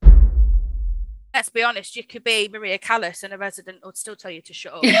let's be honest, you could be Maria Callas and a resident would still tell you to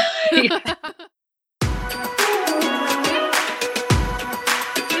shut up. Yeah.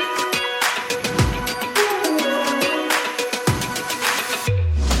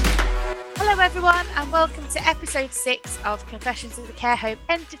 Hello everyone and welcome to episode 6 of Confessions of a Care Home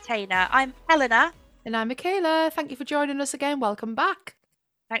Entertainer. I'm Eleanor. And I'm Michaela. Thank you for joining us again. Welcome back.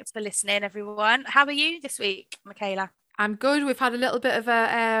 Thanks for listening, everyone. How are you this week, Michaela? I'm good. We've had a little bit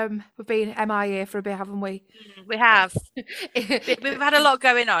of we've been MIA for a bit, haven't we? We have. We've had a lot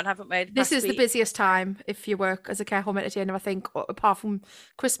going on, haven't we? This is the busiest time if you work as a care home entertainer, I think, apart from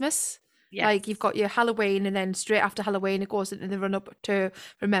Christmas. Yes. Like you've got your Halloween and then straight after Halloween it goes into the run up to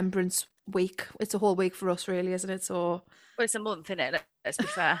Remembrance Week. It's a whole week for us really, isn't it? So well, it's a month, isn't it? Let's be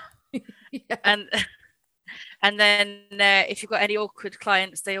fair. Yeah. And then if you've got any awkward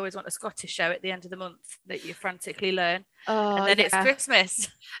clients, they always want a Scottish show at the end of the month that you frantically learn. Oh, and then it's Christmas.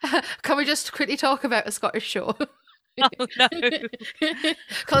 Can we just quickly talk about a Scottish show? Oh no.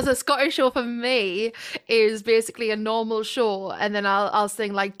 Because a Scottish show for me is basically a normal show and then I'll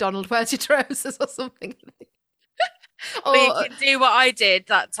sing like Donald Where's Your Trousers or something. Or you can do what I did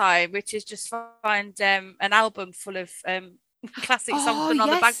that time, which is just find an album full of classic songs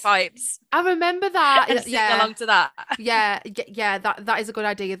on the bagpipes. I remember that. And sing along to that. Yeah, that is a good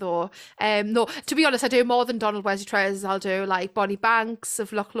idea though. No, to be honest, I do more than Donald Where's Your Trousers. I'll do like Bonnie Banks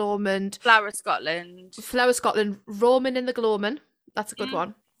of Loch Lomond, Flower Scotland, Roman in the Gloamin'. That's a good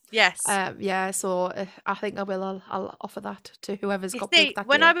one. Yes. So I think I'll offer that to whoever's got that.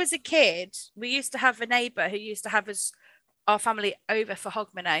 When I was a kid, we used to have a neighbour who used to have our family over for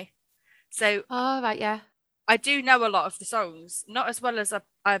Hogmanay. So I do know a lot of the songs, not as well as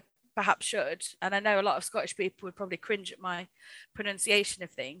I perhaps should, and I know a lot of Scottish people would probably cringe at my pronunciation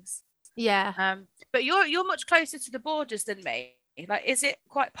of things. Yeah. But you're much closer to the borders than me. Like, is it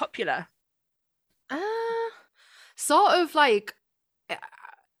quite popular? Sort of like.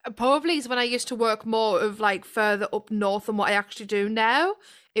 Probably is when I used to work more of like further up north than what I actually do now.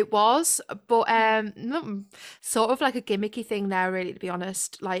 It was, but sort of like a gimmicky thing now, really, to be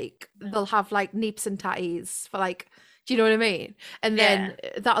honest. Like they'll have like neeps and tatties for like, do you know what I mean? And then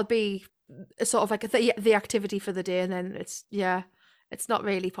that'll be sort of like the activity for the day, and then it's not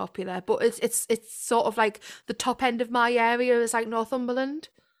really popular, but it's sort of like the top end of my area is like Northumberland.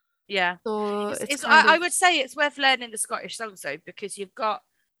 Yeah, so I would say it's worth learning the Scottish songs though, because you've got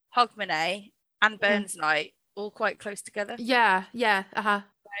Hogmanay and Burns Night all quite close together. Yeah.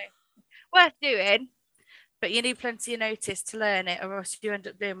 Worth doing, but you need plenty of notice to learn it, or else you end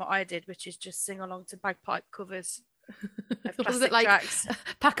up doing what I did, which is just sing along to bagpipe covers of classic like tracks.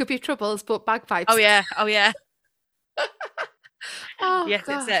 Pack Up Your Troubles, but bagpipes. Oh yeah. Oh, yes,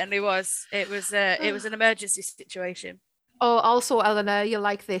 God. It certainly was. It was an emergency situation. Oh, also, Eleanor, you'll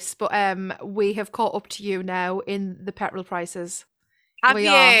like this, but we have caught up to you now in the petrol prices. We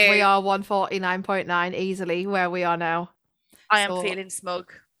are 149.9 easily where we are now. I am feeling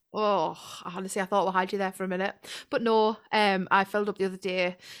smug. Oh, honestly, I thought we'll hide you there for a minute. But no, I filled up the other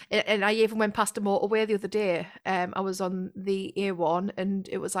day, and I even went past a motorway the other day. I was on the A1 and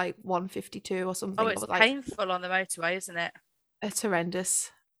it was like 152 or something. Oh, it's painful on the motorway, isn't it? It's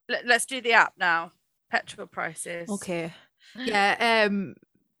horrendous. Let's do the app now. Petrol prices. Okay. Yeah,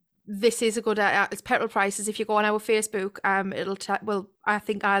 this is a good it's petrol prices. If you go on our Facebook, it'll I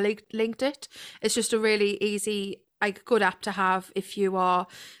think I linked it. It's just a really easy, like, good app to have if you are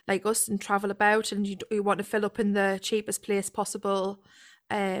like us and travel about and you want to fill up in the cheapest place possible.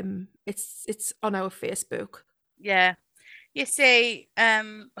 It's on our Facebook. Yeah, you see,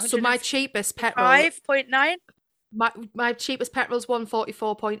 so my cheapest petrol 5.9. My cheapest petrol is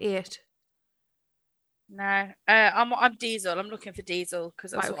 144.8. No, I'm diesel. I'm looking for diesel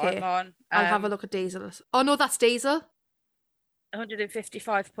because that's what I'm on. I'll have a look at diesel. Oh no, that's diesel.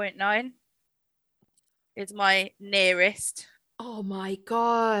 155.9 is my nearest. Oh my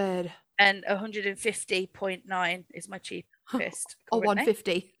God. And 150.9 is my cheapest. Oh,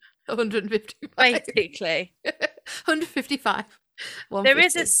 150. 155. Basically. 155. There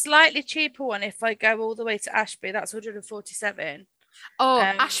is a slightly cheaper one if I go all the way to Ashby. That's 147. Oh,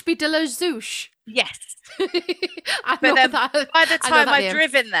 Ashby de la Zouche. Yes. I know that. By the time I've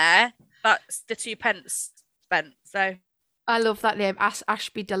driven there, that's the 2 pence spent. So I love that name,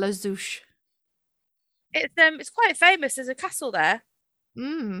 Ashby de la Zouche. It's quite famous. There's a castle there.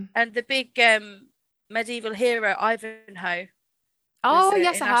 And the big medieval hero Ivanhoe. Oh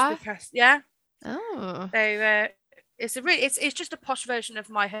yes, I have. Yeah. Oh. So it's just a posh version of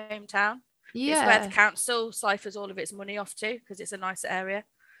my hometown. Yeah. It's where the council ciphers all of its money off to because it's a nicer area.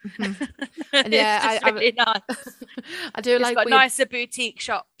 Mm-hmm. And yeah, it's really nice. I do it's like got nicer boutique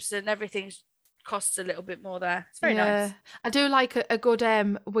shops and everything's costs a little bit more there. It's very nice. I do like a good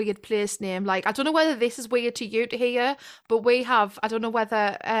weird place name. Like, I don't know whether this is weird to you to hear, but we have, I don't know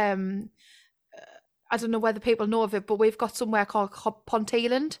whether people know of it, but we've got somewhere called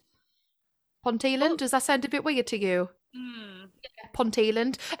Ponteland. Ponteland, does that sound a bit weird to you?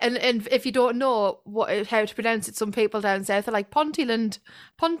 Ponteland. And if you don't know how to pronounce it, some people down south are like Ponteland.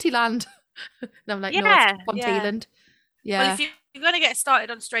 And I'm like, no, it's Ponteland. Yeah. Well, if you're going to get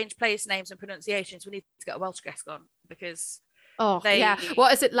started on strange place names and pronunciations, we need to get a Welsh guest on, because what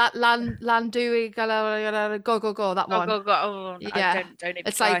is it? Landui go that one. Go. Oh, yeah. Don't even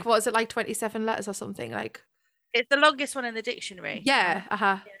it's try. Like, what is it, like 27 letters or something? Like, it's the longest one in the dictionary.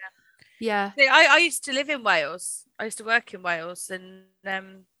 Yeah. Yeah. I used to live in Wales. I used to work in Wales, and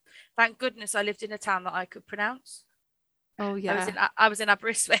thank goodness I lived in a town that I could pronounce. Oh yeah. I was in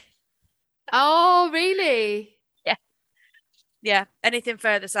Aberystwyth. Oh really? Yeah. Yeah. Anything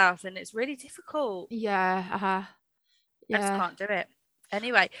further south, and it's really difficult. Yeah. I just can't do it.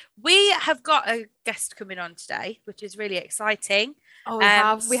 Anyway, we have got a guest coming on today, which is really exciting. Oh, we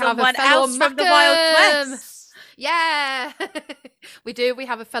have someone else from the Wild West. Yeah, we do. We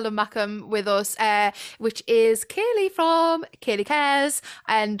have a fellow Mackem with us, which is Kayley from Kayley Cares,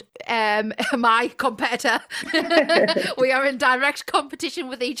 and my competitor. We are in direct competition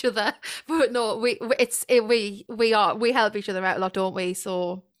with each other, but no, we help each other out a lot, don't we?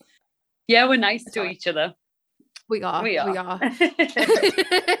 So yeah, we're nice to each other. We are. We're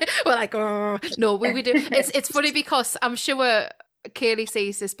like, oh no, we do. It's funny because I'm sure Kayley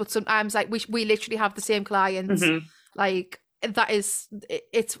sees this, but sometimes like we literally have the same clients. Like, that is,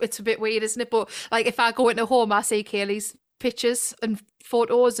 it's a bit weird, isn't it? But like, if I go into home, I see Kayley's pictures and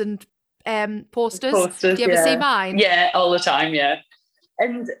photos and posters. Do you ever see mine? Yeah, all the time. Yeah.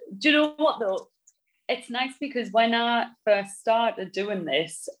 And do you know what though? It's nice because when I first started doing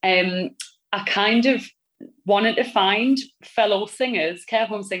this, I kind of wanted to find fellow singers, care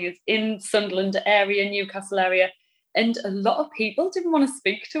home singers in Sunderland area, Newcastle area. And a lot of people didn't want to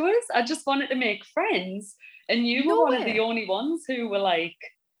speak to us. I just wanted to make friends. And you were one of the only ones who were like,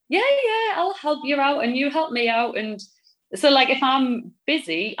 yeah, I'll help you out and you help me out. And so like, if I'm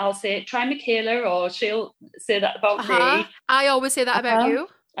busy, I'll say, try Michaela, or she'll say that about me. I always say that about you.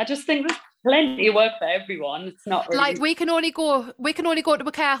 I just think there's plenty of work for everyone. It's not really... Like, we can only go to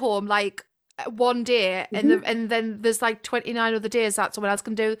a care home like one day, and then there's like 29 other days that someone else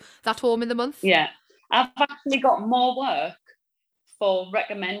can do that home in the month. Yeah. I've actually got more work for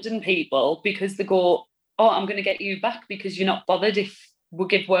recommending people, because they go, oh, I'm going to get you back because you're not bothered if we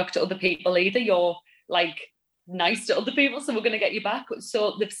give work to other people either. You're like nice to other people, so we're going to get you back.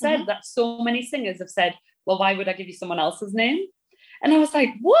 So they've said that so many singers have said, well, why would I give you someone else's name? And I was like,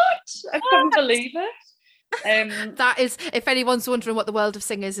 what? I couldn't believe it. That is, if anyone's wondering what the world of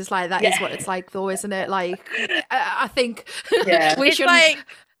singers is like, that is what it's like though, isn't it? Like, I think we should.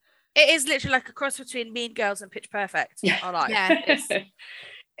 It is literally like a cross between Mean Girls and Pitch Perfect. Yeah,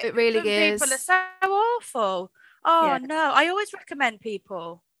 it really is. People are so awful. Oh no, I always recommend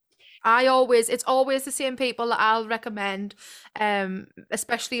people. It's always the same people that I'll recommend,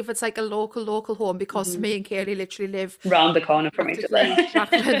 especially if it's like a local home, because me and Kayley literally live round the corner from each other.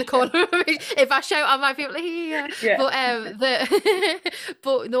 Around the corner. If I shout, I might be like, here. Yeah.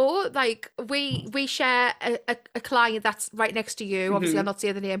 But no, like we share a client that's right next to you. Obviously, I'll not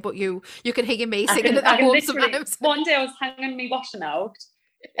say the name, but you can hear me singing at home sometimes. One day I was hanging me washing out,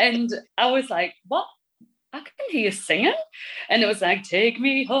 and I was like, what? I can hear you singing. And it was like, take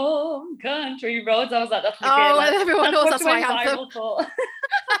me home, country roads. I was like, that's Michaela. Oh, and everyone knows that's my anthem.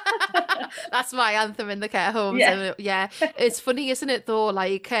 That's my anthem in the care homes. Yeah. It's funny, isn't it, though?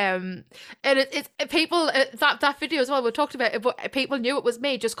 Like, and it's people, that video as well, we talked about it, but people knew it was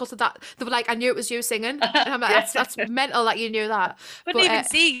me just because of that. They were like, I knew it was you singing. And I'm like, that's mental that you knew that. Couldn't even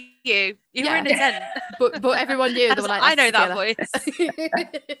see you. You were in a tent. But everyone knew. They were like, I know that voice.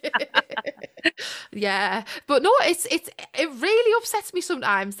 Yeah. But no, it really upsets me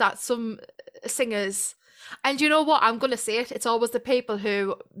sometimes that some singers, and you know what, I'm gonna say it's always the people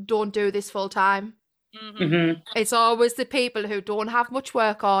who don't do this full time. It's always the people who don't have much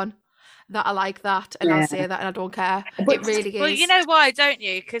work on that are like that, and I'll say that and I don't care. It really is. Well, you know why, don't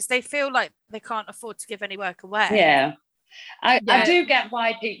you? Because they feel like they can't afford to give any work away. Yeah. I do get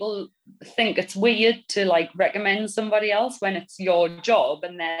why people think it's weird to like recommend somebody else when it's your job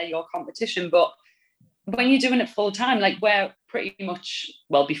and they're your competition. But when you're doing it full time, like we're pretty much,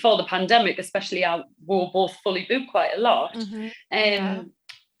 well, before the pandemic, especially, we were both fully booked quite a lot.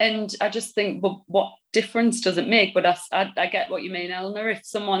 And I just think, well, what difference does it make? But I get what you mean, Eleanor.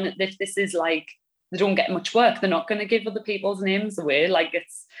 If this is like, they don't get much work, they're not going to give other people's names away. Like,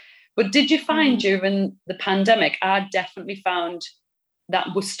 it's But did you find during the pandemic, I definitely found that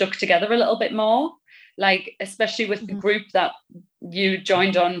we stuck together a little bit more, like especially with the group that you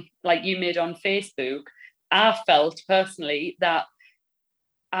joined on, like you made on Facebook. I felt personally that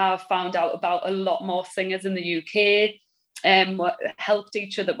I found out about a lot more singers in the UK, helped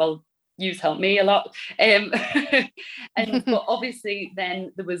each other. Well, you've helped me a lot. But obviously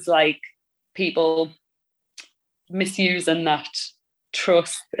then there was like people misusing that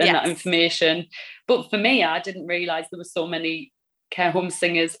trust and that information. But for me, I didn't realise there were so many care home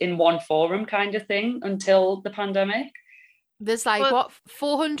singers in one forum kind of thing until the pandemic. There's like,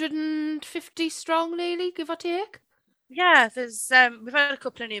 450 strong, nearly, give or take? Yeah, there's we've had a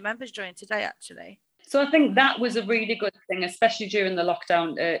couple of new members join today, actually. So I think that was a really good thing, especially during the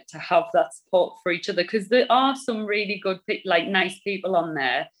lockdown, to have that support for each other, because there are some really good, like nice people on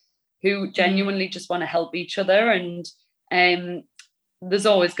there who genuinely just want to help each other. And there's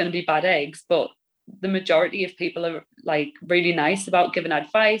always going to be bad eggs, but the majority of people are like really nice about giving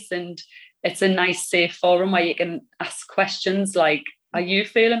advice, and it's a nice safe forum where you can ask questions like, are you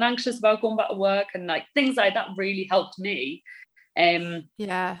feeling anxious about going back to work? And like things like that really helped me.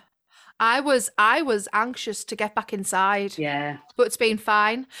 Yeah. I was anxious to get back inside. Yeah. But it's been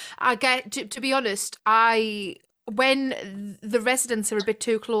fine. I get to be honest, when the residents are a bit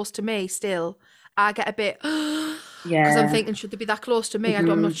too close to me still, I get a bit because I'm thinking, should they be that close to me?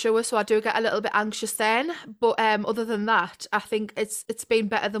 I'm not sure, so I do get a little bit anxious then. But other than that, I think it's been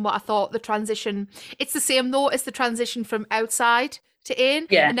better than what I thought. The transition, it's the same though as the transition from outside to in,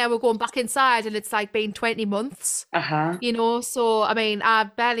 and now we're going back inside, and it's like been 20 months. You know, so I mean, I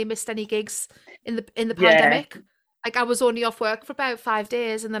barely missed any gigs in the pandemic. Like I was only off work for about 5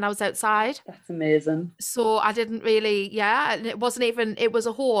 days, and then I was outside. That's amazing. So I didn't really, and it wasn't even. It was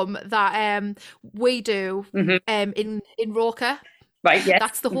a home that we do in Roker. Right. Yes.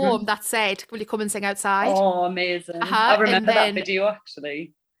 That's the home that said, "Will you come and sing outside?" Oh, amazing! I remember that video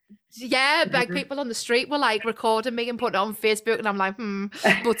actually. Yeah, like people on the street were like recording me and putting it on Facebook, and I'm like,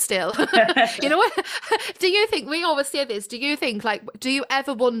 but still. You know what? Do you think, we always say this, do you think, like, do you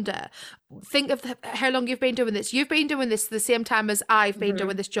ever wonder, think of how long you've been doing this? You've been doing this the same time as I've been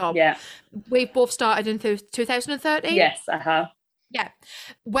doing this job. Yeah. We've both started in 2013. Yes, I have. Yeah.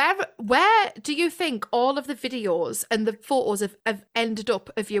 Where do you think all of the videos and the photos have ended up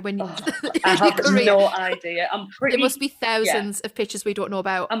of you when you I have no idea. There must be thousands of pictures we don't know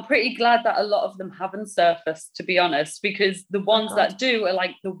about. I'm pretty glad that a lot of them haven't surfaced, to be honest, because the ones that do are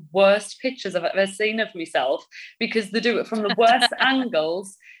like the worst pictures I've ever seen of myself, because they do it from the worst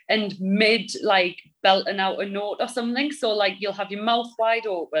angles and mid like belting out a note or something. So like you'll have your mouth wide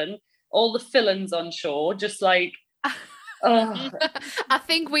open, all the fillings on show, just like I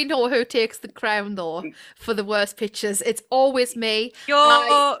think we know who takes the crown though for the worst pictures. It's always me.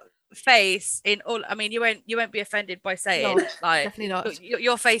 Your face in all, I mean, you won't be offended by saying like definitely not.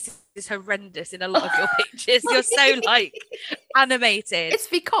 Your face is horrendous in a lot of your pictures. You're so like animated. It's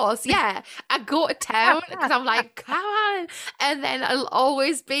because I go to town because I'm like, come on, and then I'll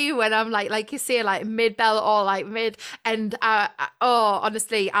always be when I'm like you say, like mid bell or like mid, and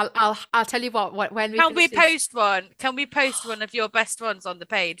honestly, I'll tell you what, when can we post one of your best ones on the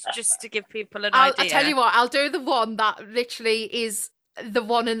page just to give people an idea? I'll tell you what, I'll do the one that literally is the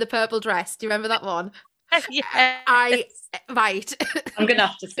one in the purple dress. Do you remember that one? Yeah. Right. I'm gonna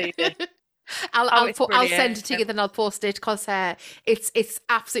have to see it. I'll send it to you, then I'll post it, because it's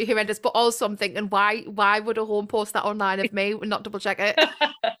absolutely horrendous. But also I'm thinking, why would a home post that online of me and not double check it?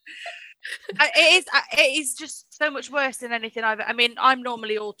 It is just so much worse than anything I mean, I'm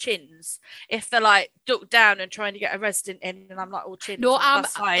normally all chins if they're like ducked down and trying to get a resident in, and I'm like all chins. No,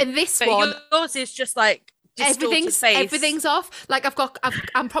 in this one, yours is just like everything's off. Like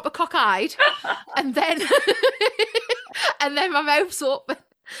I'm proper cockeyed, and then and then my mouth's open,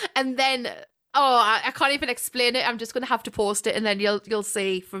 and then I can't even explain it. I'm just gonna have to post it, and then you'll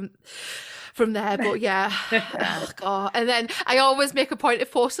see from there. But oh God. And then I always make a point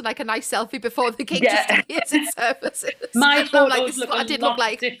of posting like a nice selfie before the gig, just in case it surfaces. My photos look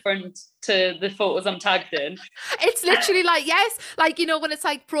like different to the photos I'm tagged in. It's literally like, like, you know, when it's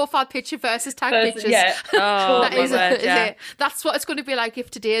like profile picture versus tag pictures. Yeah. Oh, that is it. That's what it's going to be like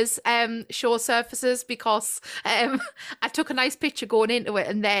if today's show surfaces, because I took a nice picture going into it,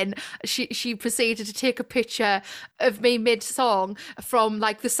 and then she proceeded to take a picture of me mid-song from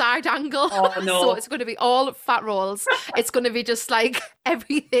like the side angle. Oh, no. So it's going to be all fat rolls. It's going to be just like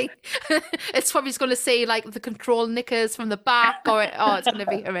everything. It's probably just going to see like the control knickers from the back, or it's going to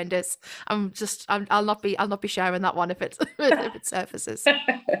be horrendous. I'll not be sharing that one if it surfaces.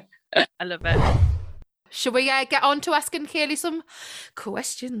 I love it. Should we get on to asking Kayley some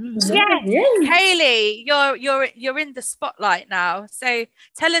questions? Yes, Kayley, you're in the spotlight now. So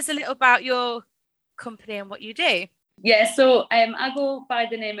tell us a little about your company and what you do. Yeah, so I go by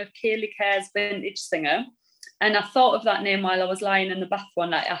the name of Kayley Cares Vintage Singer. And I thought of that name while I was lying in the bath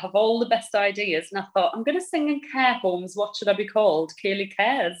one night. I have all the best ideas. And I thought, I'm going to sing in care homes. What should I be called? Kayley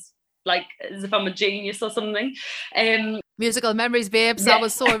Cares. Like, as if I'm a genius or something. Musical memories, babes. Yeah. That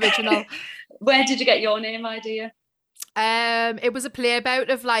was so original. Where did you get your name idea? It was a play about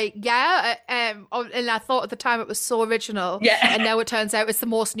of like, and I thought at the time it was so original. Yeah. And now it turns out it's the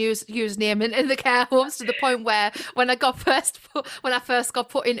most used name in the care homes, to the point where when I first got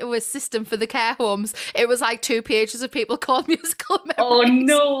put into a system for the care homes, it was like 2 pages of people called Musical Memories. Oh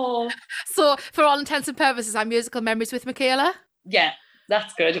no. So for all intents and purposes, I'm Musical Memories with Michaela. Yeah,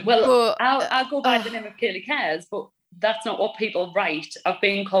 that's good. Well, I'll go by the name of Kayley Cares, but that's not what people write. I've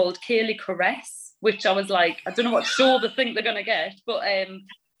been called Kayley Caress, which I was like, I don't know what show they think they're going to get, but...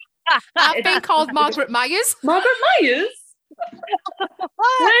 I've been called Margaret Myers. Margaret Myers?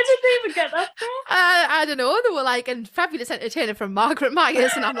 Where did they even get that from? I don't know. They were like, and fabulous entertainer from Margaret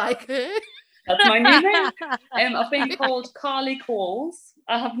Myers, and I'm like... That's my new name. I've been called Carly Coles.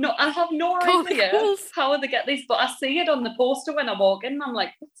 I have no idea how they get these, but I see it on the poster when I walk in, and I'm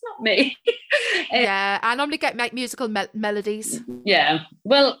like, that's not me. Yeah, I normally get musical melodies. Yeah,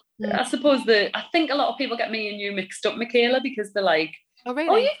 well, I suppose I think a lot of people get me and you mixed up, Michaela, because they're like, oh, really?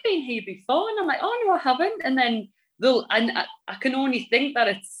 Oh, you've been here before, and I'm like, oh no, I haven't, and then I can only think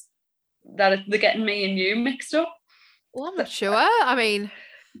that they're getting me and you mixed up. Well, I'm not sure. I mean,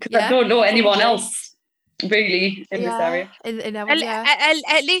 because I don't know anyone else really in this area.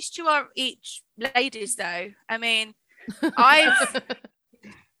 At least you are each ladies, though. I mean, I've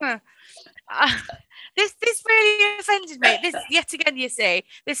this really offended me. This yet again, you see,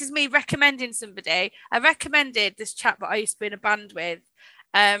 this is me recommending somebody. I recommended this chap that I used to be in a band with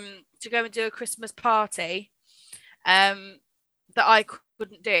to go and do a Christmas party that I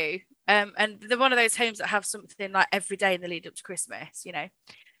couldn't do. And they're one of those homes that have something like every day in the lead up to Christmas, you know.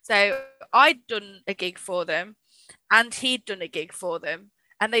 So I'd done a gig for them and he'd done a gig for them,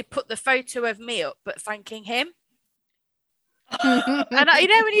 and they put the photo of me up but thanking him. And you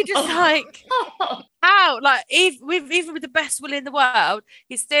know, when you're just like, how? Like, even with the best will in the world,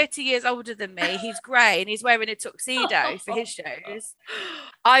 he's 30 years older than me, he's grey and he's wearing a tuxedo for his shows.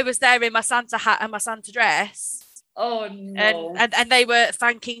 I was there in my Santa hat and my Santa dress. Oh no. And they were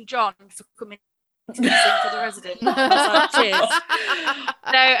thanking John for coming to sing for the residents. Like, cheers.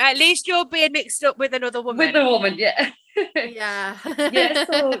 So at least you're being mixed up with another woman. With a woman, yeah. Yeah. Yeah,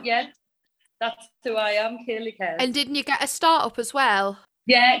 so yeah, that's who I am, Kayley Cares. And didn't you get a start-up as well?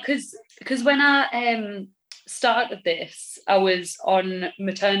 Yeah, because when I started this, I was on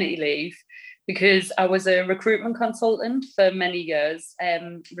maternity leave because I was a recruitment consultant for many years,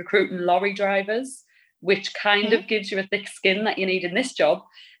 recruiting lorry drivers, which kind of gives you a thick skin that you need in this job.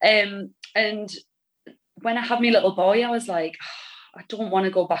 And when I had my little boy, I was like, I don't want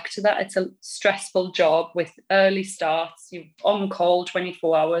to go back to that. It's a stressful job with early starts. You're on call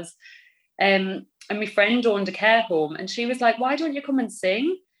 24 hours. And my friend owned a care home, and she was like, why don't you come and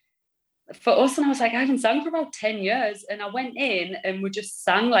sing for us? And I was like, I haven't sung for about 10 years. And I went in and we just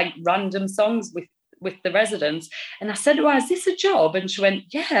sang like random songs with the residents. And I said to her, is this a job? And she went,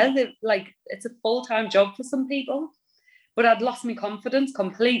 yeah, like it's a full-time job for some people. But I'd lost my confidence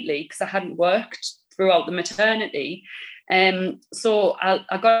completely because I hadn't worked throughout the maternity. So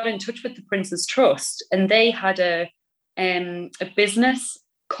I got in touch with the Prince's Trust, and they had a business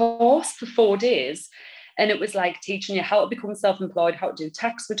course for 4 days. And it was like teaching you how to become self-employed, how to do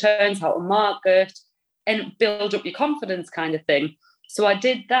tax returns, how to market, and build up your confidence kind of thing. So I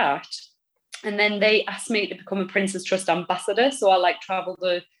did that. And then they asked me to become a Prince's Trust ambassador. So I like travel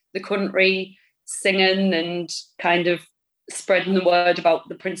the country singing and kind of spreading the word about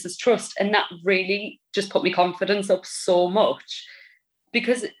the Prince's Trust. And that really just put my confidence up so much.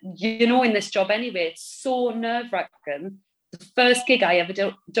 Because, you know, in this job anyway, it's so nerve-wracking. The first gig I ever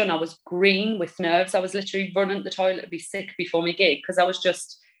done, I was green with nerves. I was literally running to the toilet to be sick before my gig because I was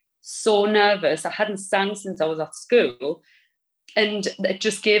just so nervous. I hadn't sang since I was at school. And it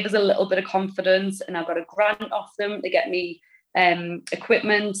just gave us a little bit of confidence, and I got a grant off them to get me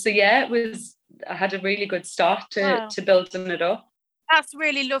equipment. So yeah, I had a really good start to building it up. That's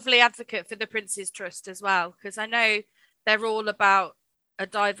really lovely advocate for the Prince's Trust as well, because I know they're all about a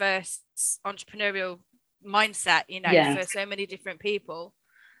diverse entrepreneurial mindset, you know, for so many different people.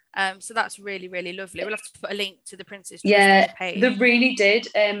 So that's really, really lovely. We'll have to put a link to the Prince's Trust page. They really did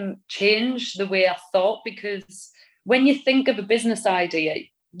change the way I thought, because when you think of a business idea,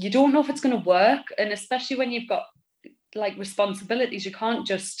 you don't know if it's going to work. And especially when you've got like responsibilities, you can't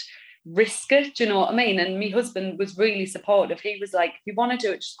just risk it. Do you know what I mean? And my husband was really supportive. He was like, if you want to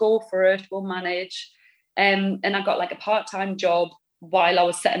do it, just go for it, we'll manage. And I got like a part-time job while I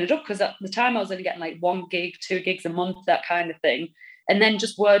was setting it up, because at the time I was only getting like 1 gig, 2 gigs a month, that kind of thing. And then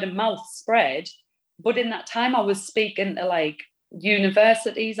just word of mouth spread. But in that time I was speaking to like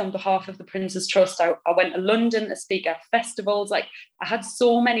universities on behalf of the Prince's Trust. I went to London to speak at festivals. Like, I had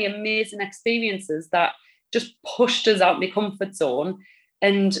so many amazing experiences that just pushed us out my comfort zone.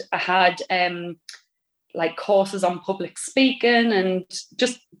 And I had like courses on public speaking and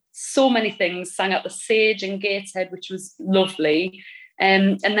just so many things. Sang at the Sage in Gateshead, which was lovely.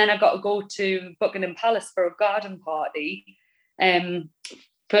 And then I got to go to Buckingham Palace for a garden party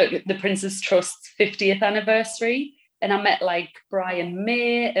for the Prince's Trust's 50th anniversary. And I met like Brian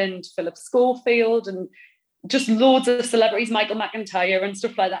May and Philip Schofield and just loads of celebrities, Michael McIntyre and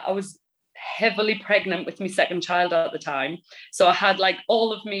stuff like that. I was heavily pregnant with my second child at the time. So I had like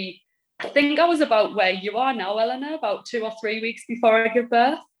all of me, I think I was about where you are now, Eleanor, about 2 or 3 weeks before I give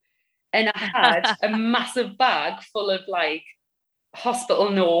birth. And I had a massive bag full of like hospital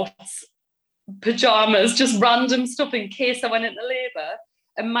notes, pajamas, just random stuff in case I went into labour.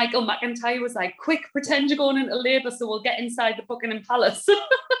 And Michael McIntyre was like, quick, pretend you're going into labour so we'll get inside the Buckingham Palace.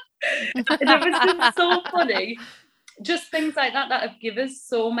 And it was just so funny. Just things like that have given us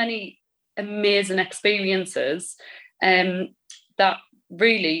so many amazing experiences that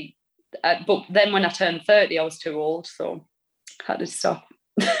really, but then when I turned 30, I was too old, so I had to stop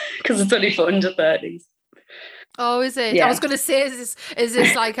because it's only for under 30s. Oh, is it? Yeah. I was going to say, is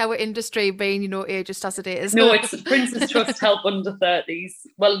this like our industry being, ageist as it is? No, it's Prince's Trust help under 30s.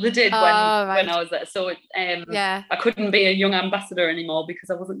 Well, they did when I was there. So I couldn't be a young ambassador anymore because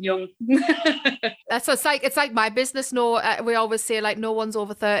I wasn't young. That's what it's like my business. No, we always say like no one's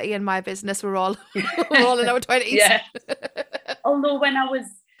over 30 in my business. We're all in our 20s. Yeah. Although when I was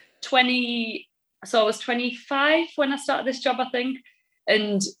 20, so I was 25 when I started this job, I think.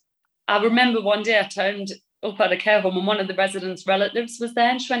 And I remember one day I turned up at a care home and one of the residents' relatives was there,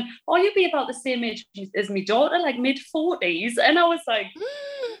 and she went, "Oh, you'll be about the same age as my daughter, like mid-40s." And I was like,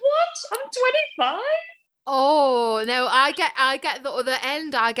 what? I'm 25? Oh, no, I get the other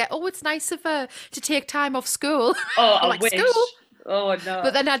end. I get, oh, it's nice of her to take time off school. Oh, I wish. School. Oh, no.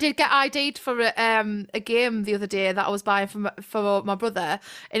 But then I did get ID'd for a game the other day that I was buying for my brother,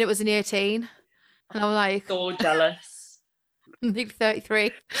 and it was an 18. And I was like... So jealous. I'm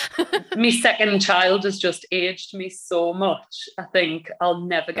 33. My second child has just aged me so much. I think I'll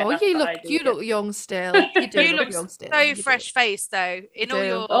never get. Oh, you look young still. You do you look young still. So fresh faced though, in all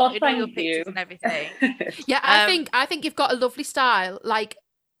your pictures and everything. Yeah, I think you've got a lovely style. Like,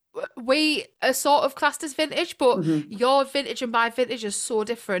 we are sort of classed as vintage, but your vintage and my vintage is so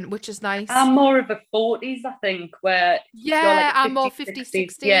different, which is nice. I'm more of a 40s, I think, where like I'm more 50s,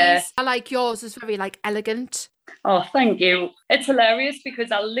 60s. Yeah. I like yours is very like elegant. Oh, thank you. It's hilarious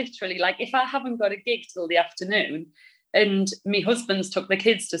because I literally, like, if I haven't got a gig till the afternoon and my husband's took the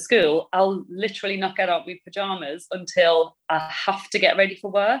kids to school, I'll literally not get out with pajamas until I have to get ready for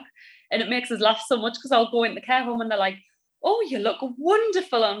work. And it makes us laugh so much because I'll go in the care home and they're like, "Oh, you look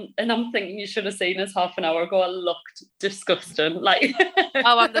wonderful." And I'm thinking, you should have seen us half an hour ago. I looked disgusting. Like,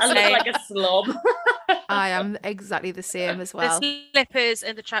 I'm the same. I look like a slob. I am exactly the same as well. The slippers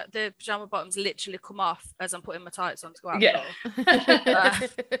and the pajama bottoms literally come off as I'm putting my tights on to go out. Yeah.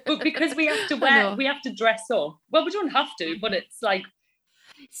 But because we have to dress up. Well, we don't have to, but it's like...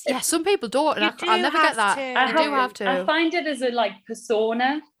 Yeah, some people don't. And I'll never get that. I do have to. I find it as a like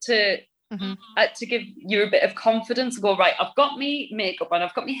persona to give you a bit of confidence. Go, right, I've got me makeup on,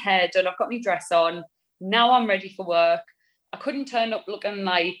 I've got my hair done, I've got my dress on. Now I'm ready for work. I couldn't turn up looking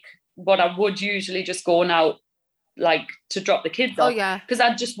like what I would usually just going out like to drop the kids off. Oh yeah, because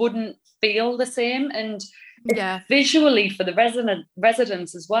I just wouldn't feel the same. And visually for the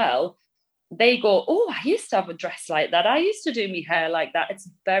residents as well, they go, "Oh, I used to have a dress like that. I used to do my hair like that." It's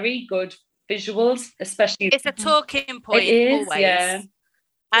very good visuals, especially. It's a talking point. It is, always. Yeah.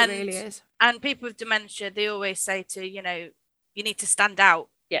 And, it really is. And people with dementia, they always say to, you need to stand out.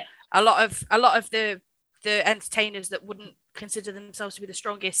 Yeah. A lot of the entertainers that wouldn't consider themselves to be the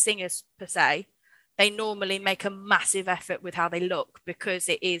strongest singers per se, they normally make a massive effort with how they look because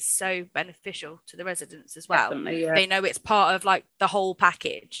it is so beneficial to the residents as well. Definitely, yeah. They know it's part of like the whole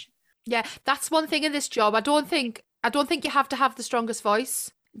package. Yeah, that's one thing in this job. I don't think you have to have the strongest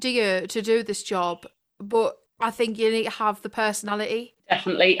voice, do you, to do this job? But I think you need to have the personality.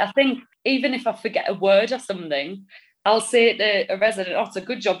 Definitely. I think even if I forget a word or something, I'll say to a resident, "Oh, it's a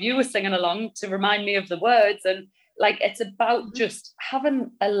good job you were singing along to remind me of the words." And Like, it's about just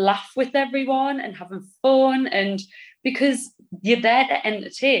having a laugh with everyone and having fun. And because you're there to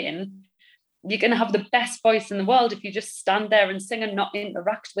entertain, you're going to have the best voice in the world. If you just stand there and sing and not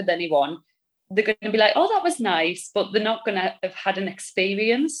interact with anyone, they're going to be like, oh, that was nice, but they're not going to have had an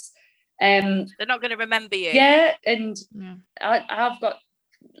experience. They're not going to remember you. Yeah, and I've got,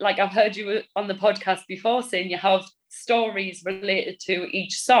 like, I've heard you on the podcast before saying you have stories related to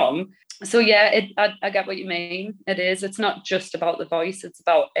each song. So yeah, I get what you mean. It's not just about the voice, it's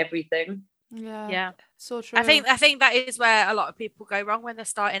about everything. Yeah, so true. I think that is where a lot of people go wrong when they're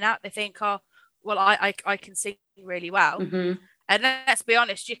starting out. They think, oh, well, I can sing really well. Mm-hmm. And let's be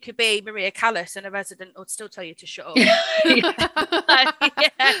honest, you could be Maria Callas and a resident would still tell you to shut up.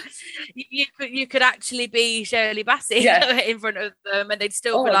 You could actually be Shirley Bassey in front of them and they'd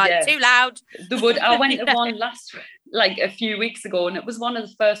still be like, too loud. They would. I went to one a few weeks ago, and it was one of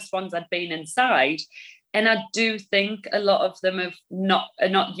the first ones I'd been inside. And I do think a lot of them are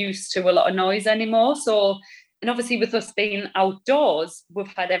not used to a lot of noise anymore. So, and obviously with us being outdoors, we've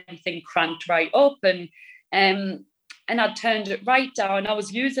had everything cranked right up, and I'd turned it right down. I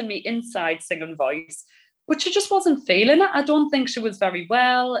was using my inside singing voice, but she just wasn't feeling it. I don't think she was very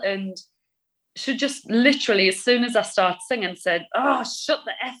well. And she just literally, as soon as I started singing, said, oh, shut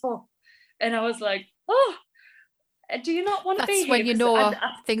the F up. And I was like, oh, do you not want to be here? That's when you know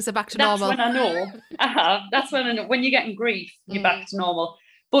things are back to normal. That's when I know. That's when I know. When you're getting grief, you're back to normal.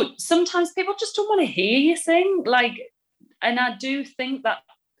 But sometimes people just don't want to hear you sing. Like, and I do think that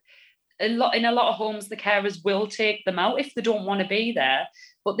in a lot of homes, the carers will take them out if they don't want to be there.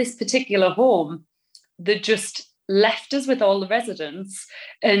 But this particular home, they just left us with all the residents,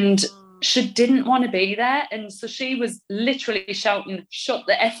 and she didn't want to be there. And so she was literally shouting, shut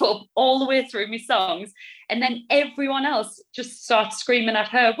the F up, all the way through my songs. And then everyone else just starts screaming at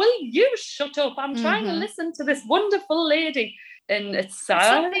her, will you shut up? I'm trying to listen to this wonderful lady. And it's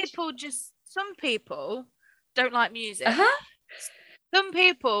sad. Some people don't like music. Some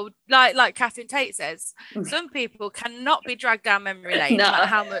people, like Catherine Tate says, some people cannot be dragged down memory lane, no matter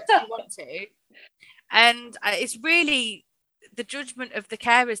how much you want to. And it's really the judgment of the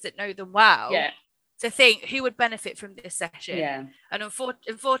carers that know them well to think who would benefit from this session. Yeah. And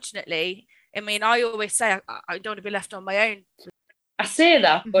unfortunately, I mean, I always say I don't want to be left on my own. I say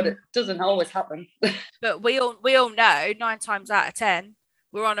that, but it doesn't always happen. But we all know 9 times out of 10,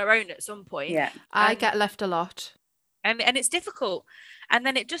 we're on our own at some point. Yeah. I get left a lot. And it's difficult. And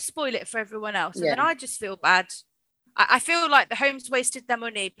then it just spoil it for everyone else. And then I just feel bad. I feel like the home's wasted their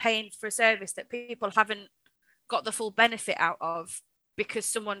money paying for a service that people haven't got the full benefit out of because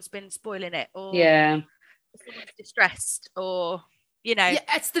someone's been spoiling it, or someone's distressed, or, you know. Yeah,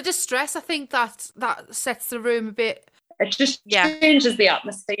 it's the distress, I think, that sets the room a bit. It just changes the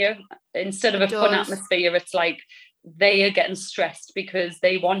atmosphere. Instead of a fun atmosphere, it's like they are getting stressed because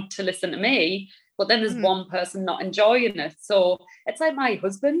they want to listen to me, but then there's one person not enjoying it. So it's like my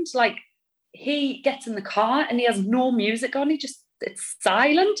husband, like, he gets in the car and he has no music on. It's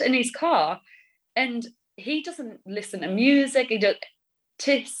silent in his car, and he doesn't listen to music.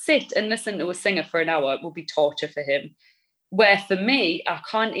 To sit and listen to a singer for an hour will be torture for him. Where for me, I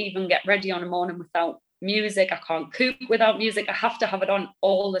can't even get ready on a morning without music. I can't cook without music. I have to have it on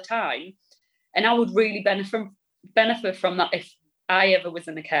all the time. And I would really benefit from that if I ever was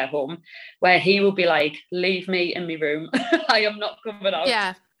in a care home, where he would be like, leave me in my room. I am not coming out.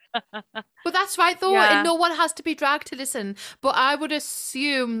 Yeah. But that's right though, and no one has to be dragged to listen. But I would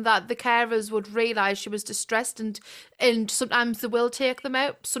assume that the carers would realise she was distressed, and sometimes they will take them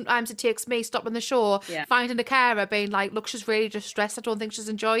out. Sometimes it takes me stopping the show, finding a carer, being like, look, she's really distressed, I don't think she's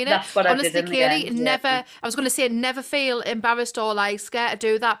enjoying it. That's what honestly, I did in the end. I was going to say, never feel embarrassed or like scared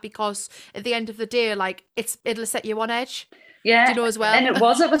to do that, because at the end of the day, like, it'll set you on edge. Yeah. Do you know as well? And it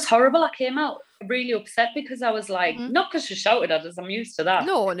was horrible. I came out really upset because I was like, not because she shouted at us, I'm used to that.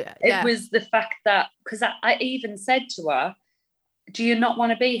 No, it was the fact that, because I even said to her, do you not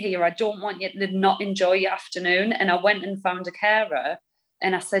want to be here? I don't want you to not enjoy your afternoon. And I went and found a carer,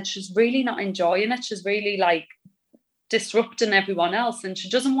 and I said, she's really not enjoying it. She's really like disrupting everyone else, and she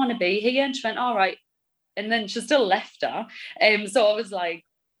doesn't want to be here. And she went, all right. And then she still left her. So I was like,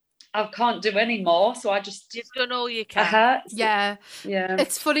 I can't do any more, so I just... You've done all you can. Yeah.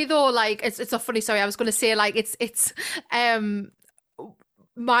 It's funny though, like, it's not funny, sorry, I was going to say, like, it's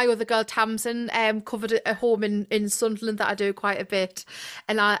my other girl, Tamsin, covered a home in Sunderland that I do quite a bit,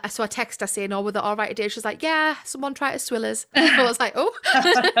 and so I text her saying, oh, were they all right today? She's like, yeah, someone tried to swill us. I was like, oh.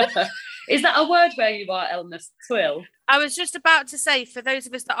 Is that a word where you are, Eleanor? Swill? I was just about to say, for those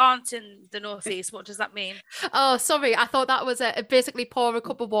of us that aren't in the northeast, what does that mean? Oh, sorry. I thought that was basically pour a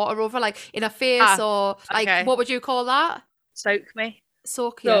cup of water over, like in a face, or like what would you call that? Soak me.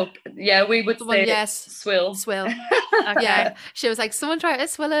 Soak you. Yeah, we would say yes. Swill. Okay. Yeah. She was like, someone tried to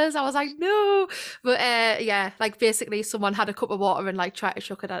swill us. I was like, no. But yeah, like basically someone had a cup of water and like tried to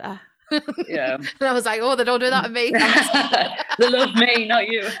chuck it at her. Yeah. And I was like, oh, they don't do that to me. They love me, not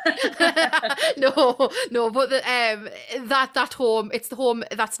you. No, but that home, it's the home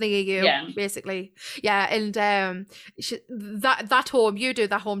that's near you, basically. Yeah, and that home, you do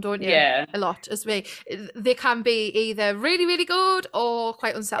that home, don't you? Yeah. A lot, as me. They can be either really, really good or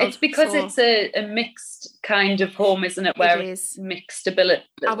quite unsettled. It's because it's a mixed kind of home, isn't it? Where it's mixed ability.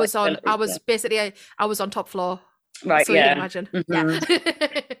 I was on top floor. Right, so you can imagine.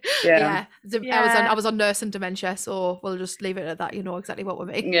 Yeah. I was on nurse and dementia, so we'll just leave it at that. You know exactly what we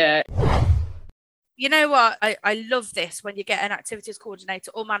mean. Yeah. You know what? I love this when you get an activities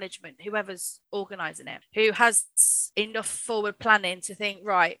coordinator or management, whoever's organising it, who has enough forward planning to think,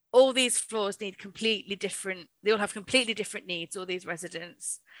 right, all these floors need completely different, they all have completely different needs, all these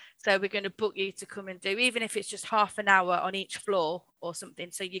residents. So we're going to book you to come and do, even if it's just half an hour on each floor or something,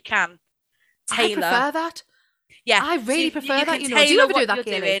 so you can tailor. I prefer that. Yeah, I really prefer that. Do you ever do that,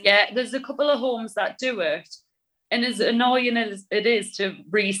 Kayley? Yeah, there's a couple of homes that do it, and as annoying as it is to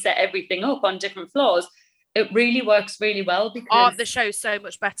reset everything up on different floors, it really works really well because the show's so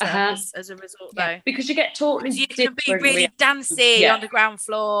much better as a result, though. Because you get totally you can be really dancey on the ground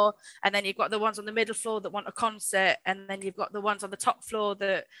floor, and then you've got the ones on the middle floor that want a concert, and then you've got the ones on the top floor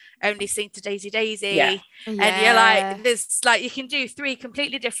that only sing to Daisy, and you're like, there's like, you can do 3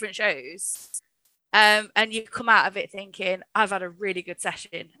 completely different shows. And you come out of it thinking, I've had a really good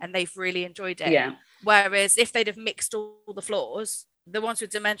session and they've really enjoyed it. Yeah. Whereas if they'd have mixed all the floors, the ones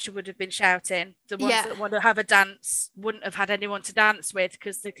with dementia would have been shouting. The ones that want to have a dance wouldn't have had anyone to dance with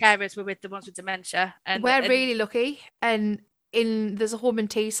because the carers were with the ones with dementia. And we're really lucky. And there's a home in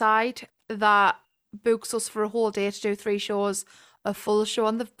Teesside that books us for a whole day to do 3 shows, a full show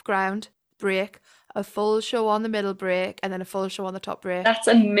on the ground break, a full show on the middle break, and then a full show on the top break. That's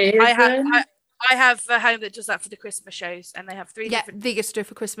amazing. I have a home that does that for the Christmas shows, and they have 3 different. They get to do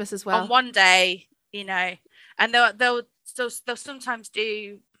for Christmas as well. On one day, and they'll sometimes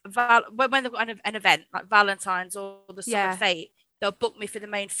do when they've got an event like Valentine's or the summer fete. They'll book me for the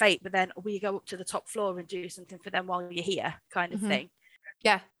main fete, but then we go up to the top floor and do something for them while you're here, kind of thing.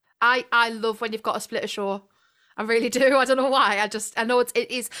 Yeah, I love when you've got a splitter show. I really do. I don't know why. I know it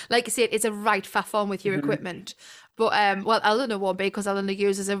is, like you said, it's a right faff on with your equipment. But Eleanor won't be because Eleanor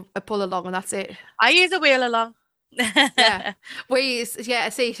uses a pull along and that's it. I use a wheel along.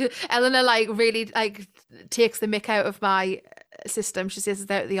 See, Eleanor like really like takes the mick out of my system. She says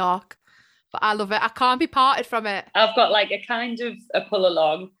it's out of the arc. But I love it. I can't be parted from it. I've got like a kind of a pull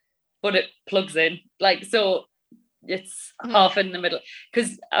along, but it plugs in. Like, so it's half in the middle.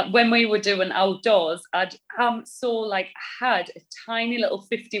 Because when we were doing outdoors, had a tiny little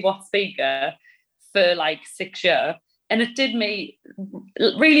 50-watt speaker for like 6 years, and it did me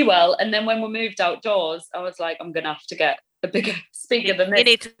really well. And then when we moved outdoors, I was like, I'm gonna have to get a bigger speaker than this. You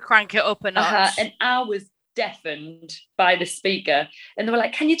need to crank it up a notch. And I was deafened by the speaker, and they were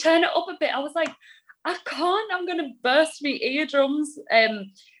like, can you turn it up a bit? I was like, I can't, I'm gonna burst my eardrums. And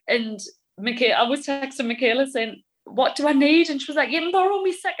I was texting Michaela saying, what do I need? And she was like, you can borrow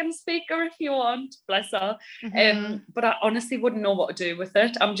me second speaker if you want, bless her. But I honestly wouldn't know what to do with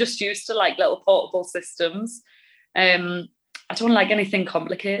it. I'm just used to like little portable systems. I don't like anything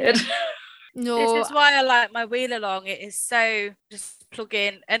complicated. No, this is why I like my wheel along. It is so just plug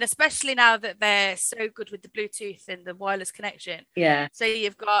in, and especially now that they're so good with the Bluetooth and the wireless connection. Yeah. So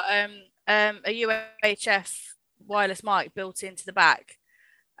you've got a UHF wireless mic built into the back.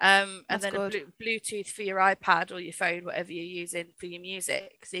 And then a Bluetooth for your iPad or your phone, whatever you're using for your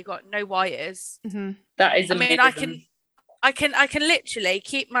music. So you've got no wires. That is amazing. I mean, I can literally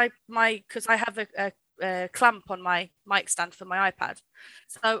keep my because I have a clamp on my mic stand for my iPad.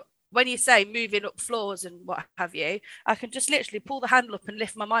 So when you say moving up floors and what have you, I can just literally pull the handle up and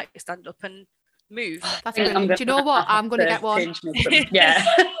lift my mic stand up and move. That's brilliant. Do you know what? I'm going to get one. Yeah.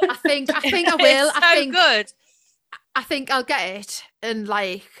 I think I will. It's good. I think I'll get it, and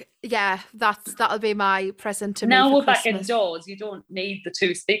like, that'll be my present to me. Now we're Christmas. back indoors. You don't need the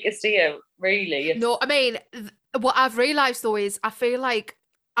 2 speakers, do you? Really? No, I mean, what I've realised though is I feel like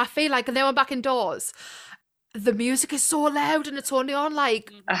now I'm back indoors. The music is so loud, and it's only on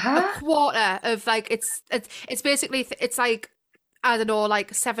like a quarter of like it's basically it's like, I don't know,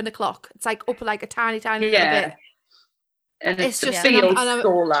 like 7 o'clock. It's like up like a tiny little bit. And it's just feels so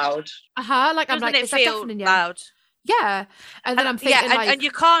loud. Like, I'm like, it is that feel deafening you? Loud? Yeah. And then I'm thinking and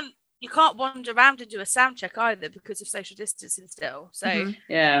you can't wander around and do a sound check either because of social distancing still. So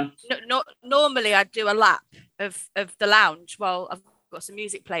normally I'd do a lap of the lounge while I've got some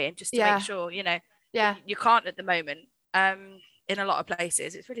music playing just to make sure, you can't at the moment. In a lot of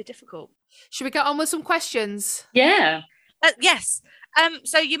places, it's really difficult. Should we get on with some questions? Yeah. Yes.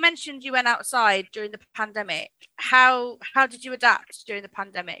 So you mentioned you went outside during the pandemic. How did you adapt during the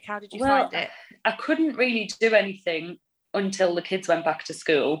pandemic? How did you find it? I couldn't really do anything until the kids went back to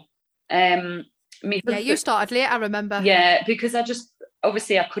school. You started late, I remember. Yeah, because I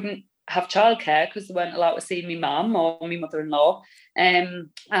couldn't have childcare because they weren't allowed to see me mum or my mother-in-law.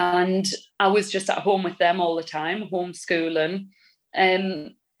 And I was just at home with them all the time, homeschooling,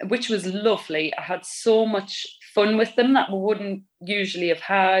 which was lovely. I had so much fun with them that we wouldn't usually have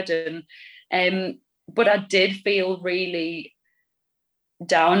had. And but I did feel really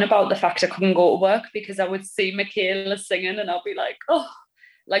down about the fact I couldn't go to work because I would see Michaela singing and I'll be like, oh,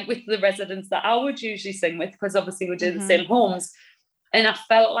 like with the residents that I would usually sing with, because obviously we do the same homes. And I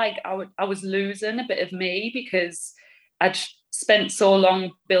felt like I was losing a bit of me because I'd spent so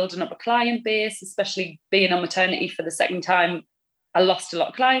long building up a client base, especially being on maternity for the second time. I lost a lot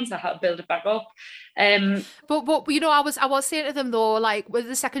of clients. I had to build it back up. But you know, I was saying to them though, like with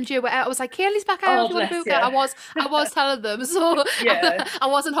the second year, I was like, Kayley's back out. Do you want to book it? I was telling them, so I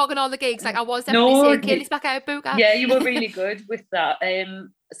wasn't hogging all the gigs. Like I was definitely saying, Kayley's back out, book her. Yeah, you were really good with that.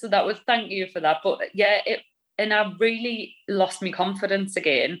 So that was, thank you for that. But yeah, and I really lost my confidence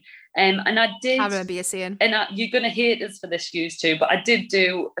again. And I remember you saying, and you're gonna hate us for this, used to, but I did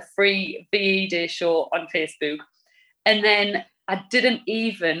do a free VE Day show on Facebook, and then I didn't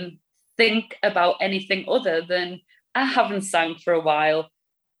even think about anything other than I haven't sang for a while.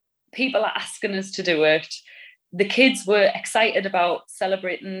 People are asking us to do it. The kids were excited about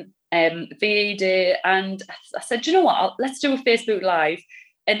celebrating VE Day, and I said, you know what? Let's do a Facebook Live.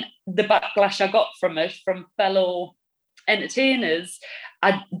 And the backlash I got from it from fellow entertainers,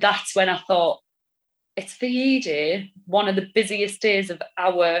 that's when I thought, it's VE Day, one of the busiest days of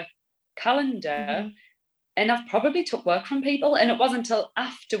our calendar. And I've probably took work from people. And it wasn't until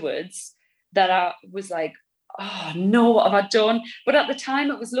afterwards that I was like, oh no, what have I done? But at the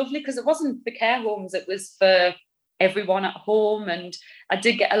time it was lovely because it wasn't for care homes, it was for everyone at home. And I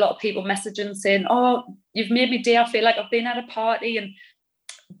did get a lot of people messaging saying, oh, you've made me day, I feel like I've been at a party.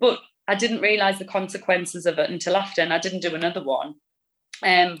 But I didn't realise the consequences of it until after, and I didn't do another one.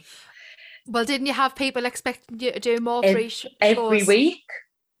 Well, didn't you have people expecting you to do more free shows? Every week.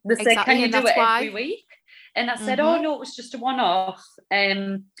 They said, can you do it every week? And I said, oh, no, it was just a one-off.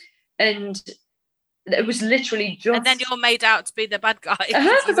 And it was literally just... And then you're made out to be the bad guy.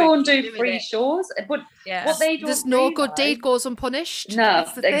 Because I won't do free shows. But what they don't There's no good deed goes unpunished. No,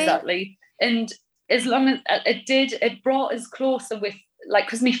 exactly. And as long as it brought us closer with, like,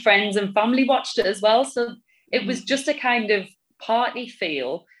 because my friends and family watched it as well. So it was just a kind of party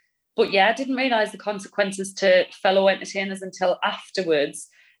feel. But yeah, I didn't realise the consequences to fellow entertainers until afterwards.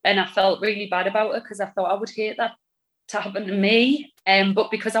 And I felt really bad about it because I thought I would hate that to happen to me.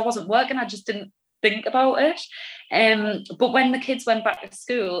 But because I wasn't working, I just didn't think about it. But when the kids went back to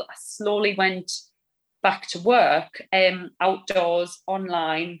school, I slowly went back to work, outdoors,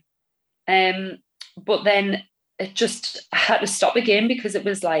 online. But then I had to stop again because it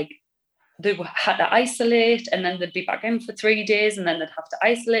was like they had to isolate and then they'd be back in for 3 days and then they'd have to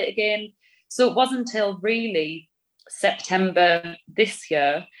isolate again. So it wasn't until really September this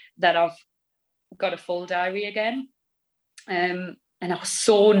year that I've got a full diary again. And I was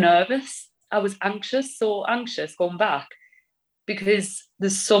so nervous. I was so anxious going back because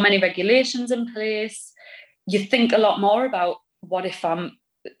there's so many regulations in place. You think a lot more about what if I'm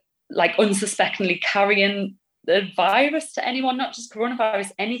like unsuspectingly carrying the virus to anyone, not just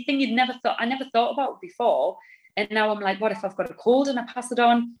coronavirus, anything I never thought about before. And now I'm like, what if I've got a cold and I pass it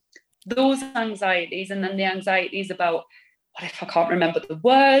on? Those anxieties, and then the anxieties about what if I can't remember the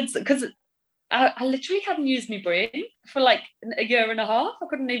words, because I literally hadn't used my brain for like a year and a half. I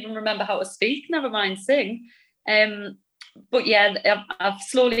couldn't even remember how to speak, never mind sing. But yeah, I've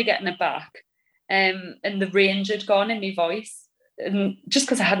slowly getting it back, and the range had gone in my voice, and just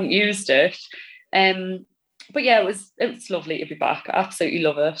because I hadn't used it. But yeah, it was lovely to be back. I absolutely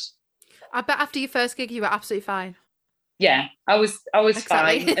love it. I bet after your first gig, you were absolutely fine. Yeah, I was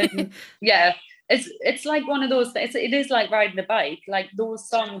exactly. Fine. And yeah, it's like one of those things. It is like riding a bike, like those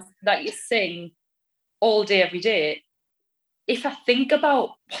songs that you sing all day, every day. If I think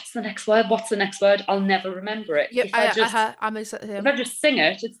about what's the next word, I'll never remember it. Yeah, if I just sing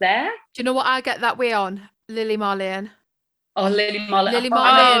it, it's there. Do you know what I get that way on? Lily Marlene. Oh, Lily Marlene. Lily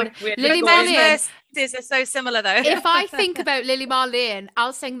Marlene. Lily Marlene verses are so similar though. If I think about Lily Marlene,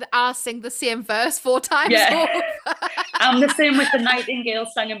 I'll sing the same verse 4 times over. I'm the same with the Nightingale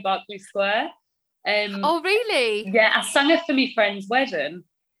sang in Berkeley Square. Oh, really? Yeah, I sang it for my friend's wedding,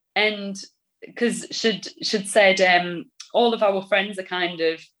 and because she'd said all of our friends are kind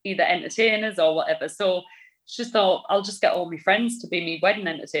of either entertainers or whatever, so she thought I'll just get all my friends to be me wedding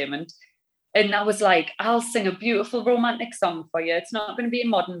entertainment. And I was like, I'll sing a beautiful romantic song for you. It's not going to be a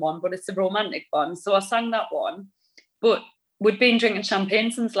modern one, but it's a romantic one. So I sang that one. But we'd been drinking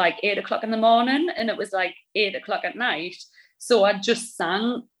champagne since like 8 o'clock in the morning, and it was like 8 o'clock at night. So I just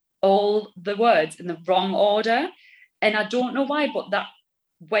sang all the words in the wrong order. And I don't know why, but that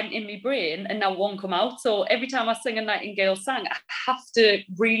went in my brain and now won't come out. So every time I sing a Nightingale song, I have to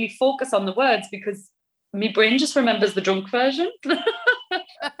really focus on the words because my brain just remembers the drunk version.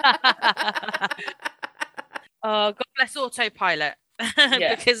 Oh, God bless autopilot.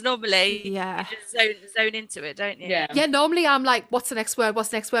 Because normally you just zone into it, don't you? Yeah, normally I'm like, what's the next word?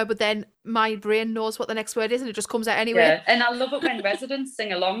 But then my brain knows what the next word is and it just comes out anyway. Yeah, and I love it when residents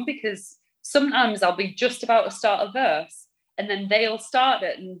sing along because sometimes I'll be just about to start a verse and then they'll start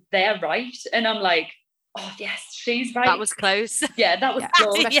it and they're right. And I'm like, oh, yes, she's right. That was close. Yeah, that was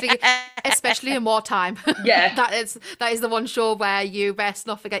close. Especially in wartime. Yeah. that is the one show where you best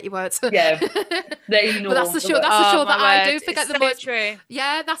not forget your words. Yeah. They know. But that's the show that I do forget the most. True.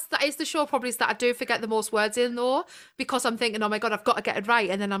 Yeah, that is the show probably that I do forget the most words in though, because I'm thinking, oh my God, I've got to get it right.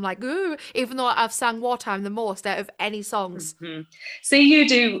 And then I'm like, ooh, even though I've sang wartime the most out of any songs. Mm-hmm. So you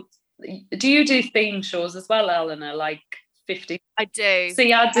do you do theme shows as well, Eleanor? Like 50? I do.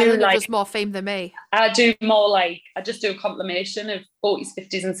 See, I do Eleanor does more theme than me. I do more like, I just do a compilation of 40s,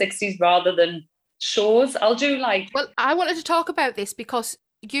 50s and 60s rather than shows. I'll do like... Well, I wanted to talk about this because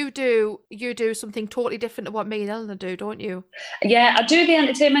you do something totally different to what me and Eleanor do, don't you? Yeah, I do the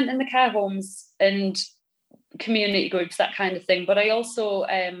entertainment in the care homes and community groups, that kind of thing. But I also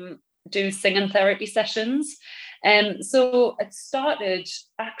do singing therapy sessions. So it started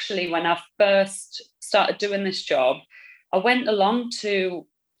actually when I first started doing this job. I went along to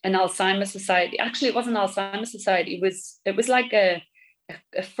an Alzheimer's Society. Actually, it wasn't Alzheimer's Society. It was like a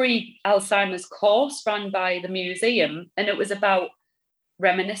free Alzheimer's course run by the museum, and it was about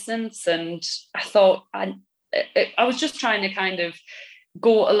reminiscence. And I thought I was just trying to kind of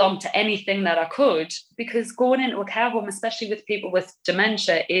go along to anything that I could, because going into a care home, especially with people with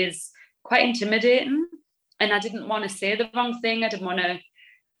dementia, is quite intimidating. And I didn't want to say the wrong thing. I didn't want to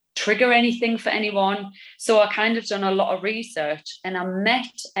trigger anything for anyone. So I kind of done a lot of research, and I met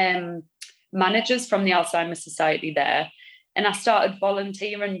managers from the Alzheimer's Society there, and I started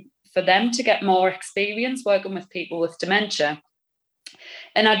volunteering for them to get more experience working with people with dementia.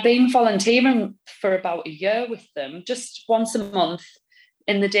 And I'd been volunteering for about a year with them, just once a month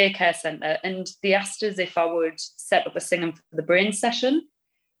in the daycare centre, and they asked us if I would set up a singing for the brain session.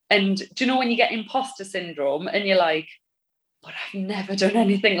 And do you know when you get imposter syndrome and you're like, but I've never done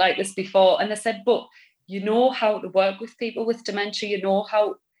anything like this before. And they said, but you know how to work with people with dementia, you know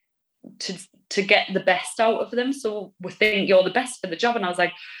how to get the best out of them. So we think you're the best for the job. And I was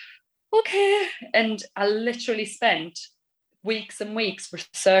like, okay. And I literally spent weeks and weeks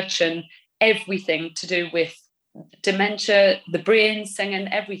researching everything to do with dementia, the brain, singing,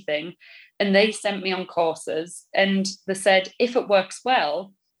 everything. And they sent me on courses, and they said, if it works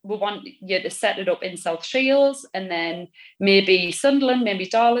well, we want you to set it up in South Shields and then maybe Sunderland, maybe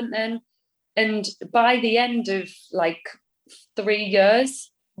Darlington. And by the end of like 3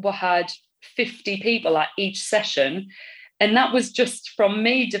 years, we had 50 people at each session. And that was just from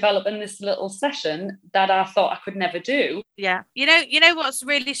me developing this little session that I thought I could never do. Yeah. You know what's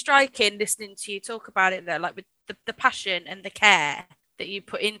really striking listening to you talk about it though, like with the passion and the care that you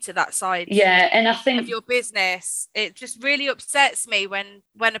put into that side and I think of your business. It just really upsets me when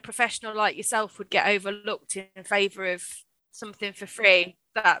a professional like yourself would get overlooked in favour of something for free.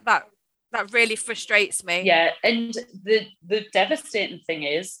 That really frustrates me. Yeah, and the devastating thing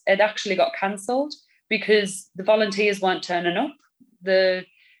is it actually got cancelled because the volunteers weren't turning up.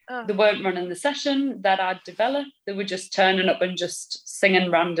 They weren't running the session that I'd developed. They were just turning up and just singing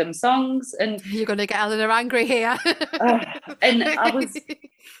random songs. And you're going to get Eleanor angry here. And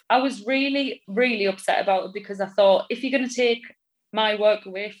I was really, really upset about it, because I thought, if you're going to take my work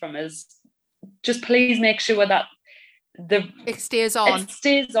away from us, just please make sure that it stays on. It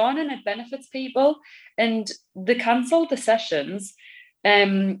stays on and it benefits people. And they cancelled the sessions.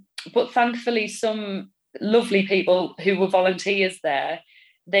 But thankfully, some lovely people who were volunteers there,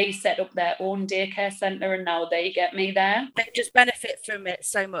 they set up their own daycare centre, and now they get me there. They just benefit from it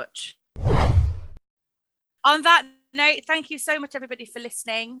so much. On that no, thank you so much, everybody, for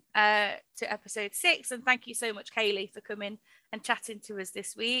listening to episode 6. And thank you so much, Kayley, for coming and chatting to us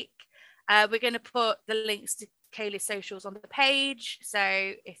this week. We're going to put the links to Kayley's socials on the page. So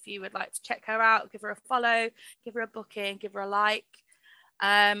if you would like to check her out, give her a follow, give her a booking, give her a like,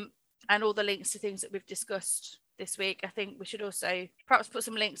 and all the links to things that we've discussed this week. I think we should also perhaps put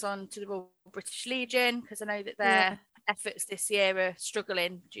some links on to the Royal British Legion, because I know that their efforts this year are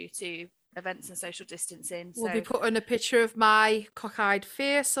struggling due to events and social distancing. We'll be putting a picture of my cockeyed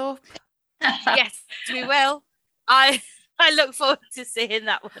face up. Yes, we will. I look forward to seeing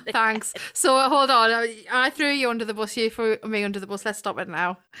that one. Thanks. So hold on, I threw you under the bus, you threw me under the bus. Let's stop it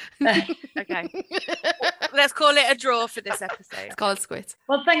now. Okay. Let's call it a draw for this episode. Let's call it squid.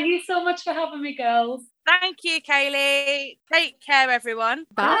 Well, thank you so much for having me, girls. Thank you, Kayley. Take care, everyone.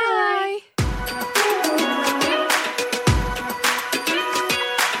 Bye.